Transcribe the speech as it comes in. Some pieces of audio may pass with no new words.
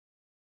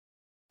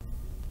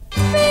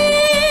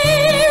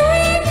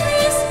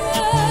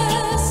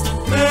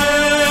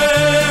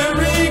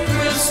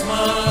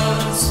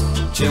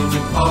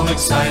all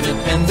excited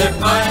and their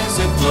eyes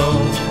aglow.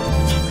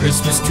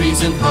 Christmas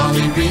trees and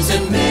holly wreaths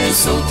and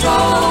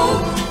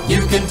mistletoe.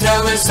 You can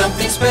tell there's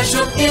something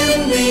special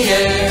in the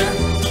air.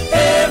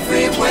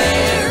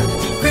 Everywhere,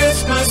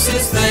 Christmas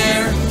is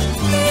there.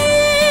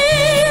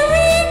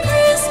 Merry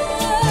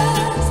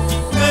Christmas,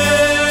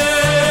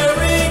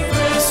 Merry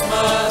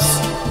Christmas,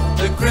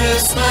 the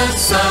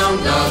Christmas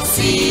sound of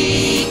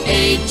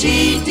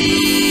CAGD.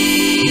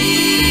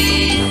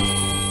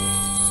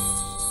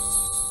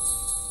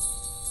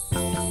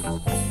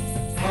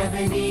 Have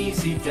an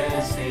easy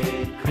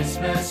desert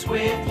Christmas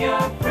with your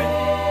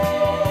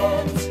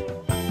friends.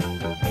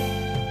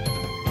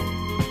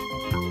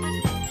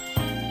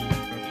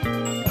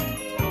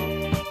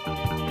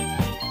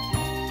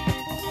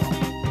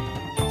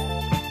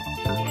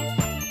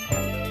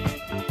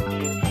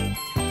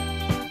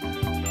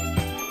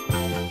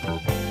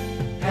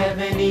 Have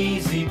an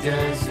easy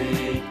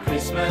desert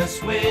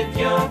Christmas with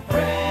your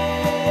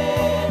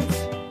friends.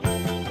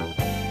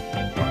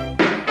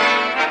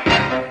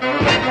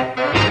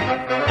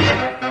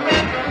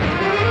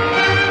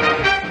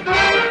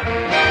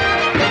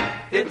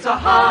 It's a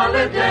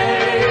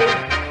holiday,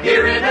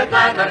 here in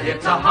Atlanta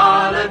it's a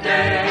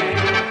holiday.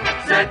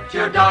 Set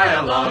your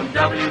dial on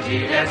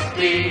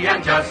WGSD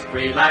and just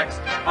relax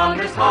on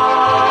this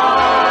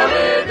holiday.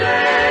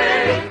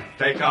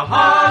 Take a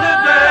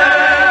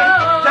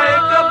holiday,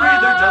 take a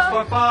breather just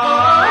for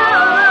fun.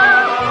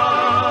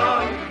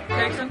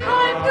 Take some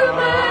time to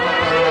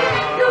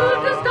make,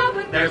 you'll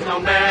discover there's no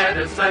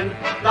medicine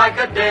like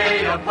a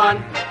day of fun.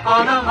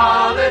 On a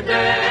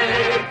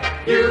holiday,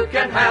 you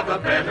can have a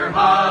better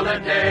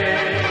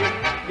holiday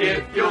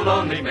if you'll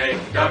only make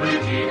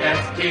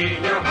WGST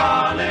your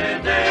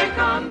holiday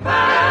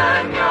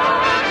companion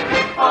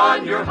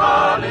on your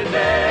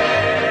holiday.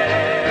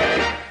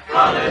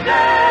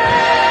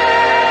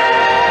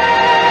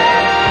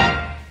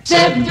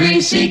 73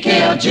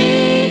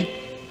 CKLG,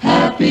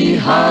 happy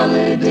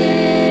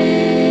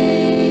holiday.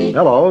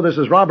 Hello, this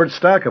is Robert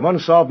Stack of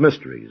Unsolved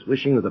Mysteries,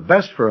 wishing you the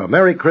best for a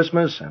Merry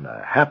Christmas and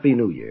a Happy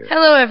New Year.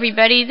 Hello,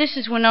 everybody. This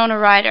is Winona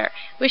Ryder,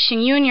 wishing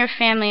you and your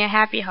family a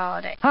happy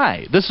holiday.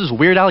 Hi, this is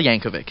Weird Al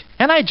Yankovic,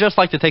 and I'd just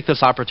like to take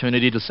this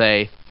opportunity to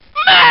say,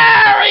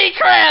 Merry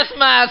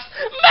Christmas!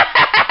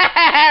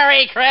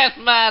 Merry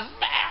Christmas!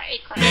 Merry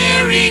Christmas!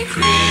 Merry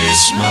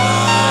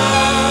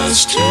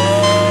Christmas to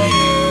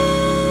you.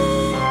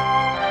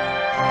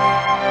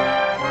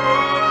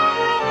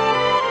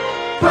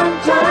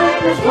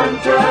 One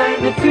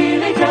time, it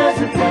really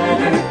doesn't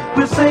matter.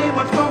 We'll say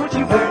what's what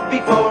you've heard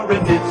before,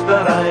 and it's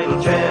but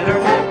idle chatter.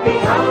 Happy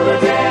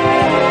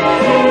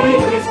holiday, Merry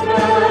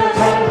Christmas,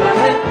 have a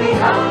happy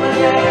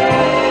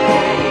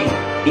holiday.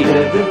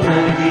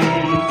 1190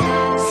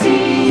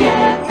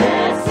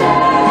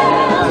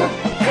 CFSL,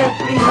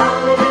 happy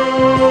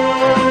holiday,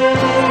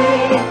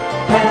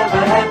 have a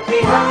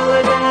happy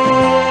holiday.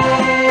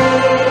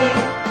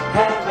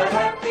 Have a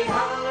happy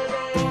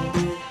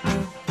holiday.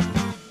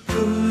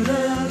 Put a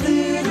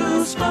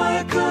little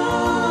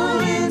sparkle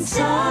in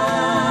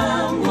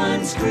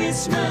someone's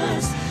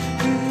Christmas.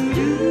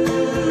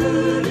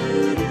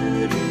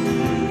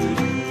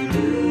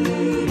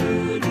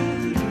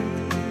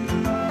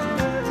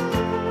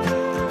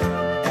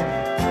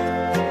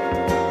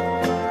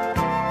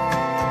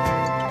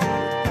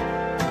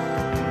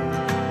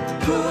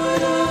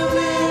 Put a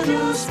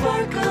little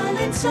sparkle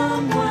in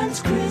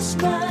someone's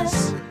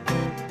Christmas.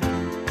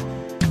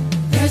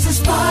 There's a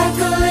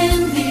sparkle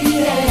in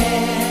the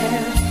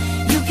air.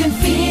 You can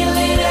feel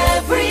it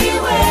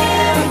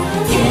everywhere.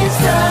 It's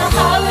the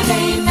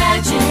holiday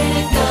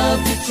magic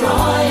of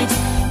Detroit.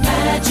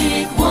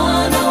 Magic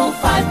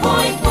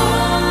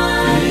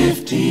 105.1.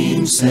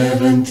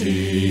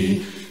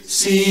 1570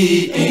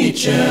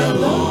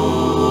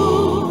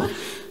 CHLO.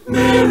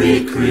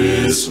 Merry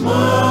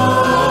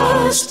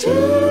Christmas to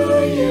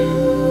you.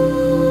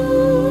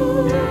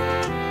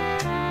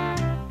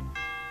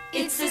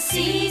 It's the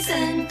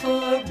season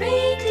for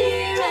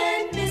reindeer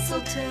and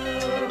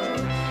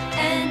mistletoe,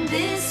 and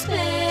this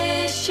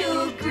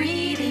special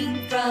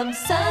greeting from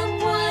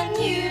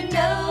someone you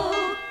know.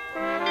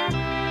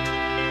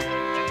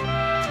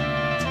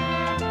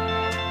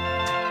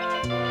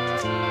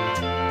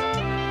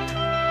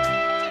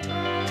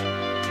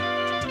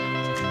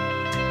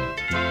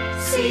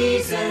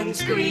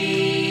 Season's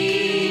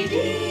greetings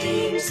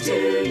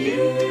to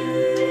you.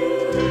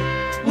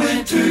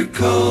 Winter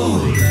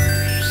cold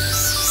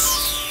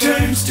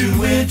turns to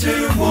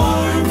winter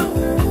warm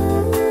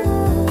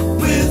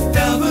with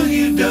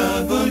WWDC.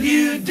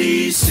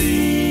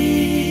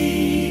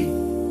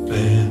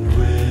 And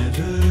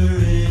winter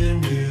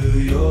in New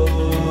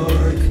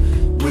York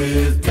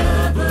with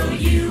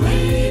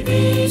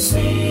WABC.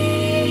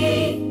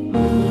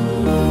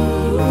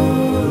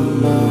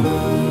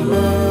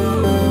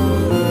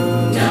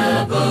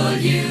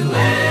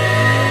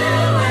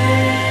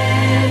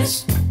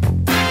 WLS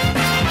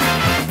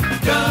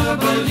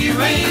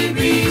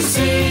WABC.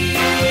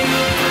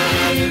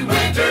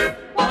 Winter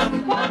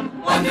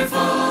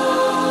wonderful.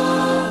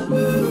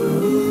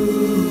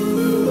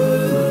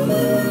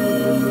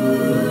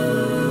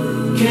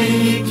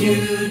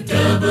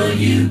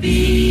 KQWB.